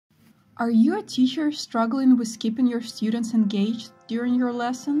Are you a teacher struggling with keeping your students engaged during your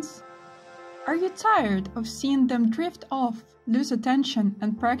lessons? Are you tired of seeing them drift off, lose attention,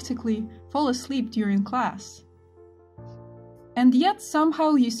 and practically fall asleep during class? And yet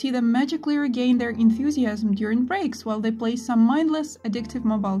somehow you see them magically regain their enthusiasm during breaks while they play some mindless, addictive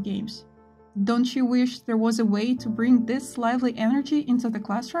mobile games. Don't you wish there was a way to bring this lively energy into the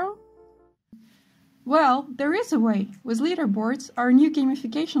classroom? Well, there is a way. With Leaderboards, our new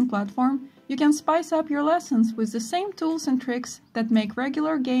gamification platform, you can spice up your lessons with the same tools and tricks that make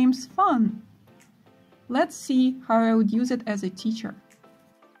regular games fun. Let's see how I would use it as a teacher.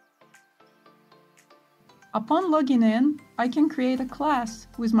 Upon logging in, I can create a class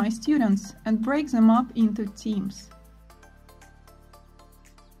with my students and break them up into teams.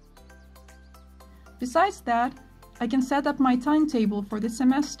 Besides that, I can set up my timetable for the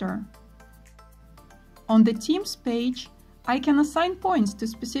semester. On the Teams page, I can assign points to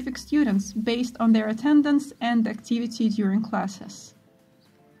specific students based on their attendance and activity during classes.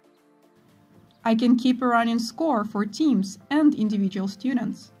 I can keep a running score for teams and individual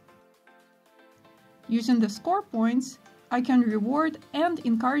students. Using the score points, I can reward and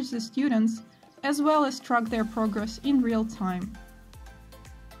encourage the students, as well as track their progress in real time.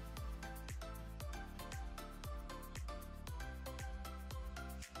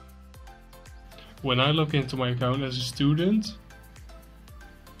 When I log into my account as a student,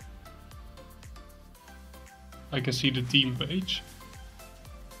 I can see the team page.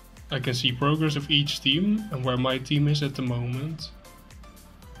 I can see progress of each team and where my team is at the moment.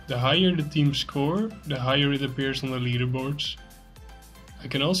 The higher the team score, the higher it appears on the leaderboards. I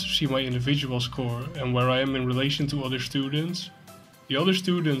can also see my individual score and where I am in relation to other students. The other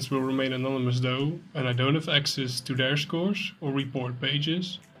students will remain anonymous though, and I don't have access to their scores or report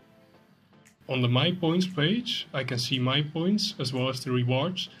pages. On the My Points page, I can see my points as well as the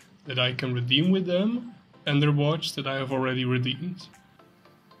rewards that I can redeem with them and the rewards that I have already redeemed.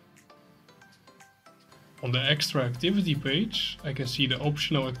 On the Extra Activity page, I can see the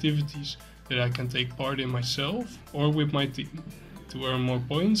optional activities that I can take part in myself or with my team to earn more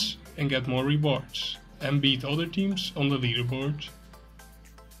points and get more rewards and beat other teams on the leaderboard.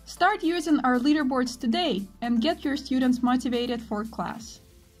 Start using our leaderboards today and get your students motivated for class.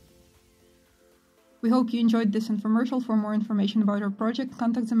 We hope you enjoyed this infomercial. For more information about our project,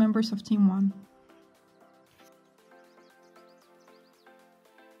 contact the members of Team 1.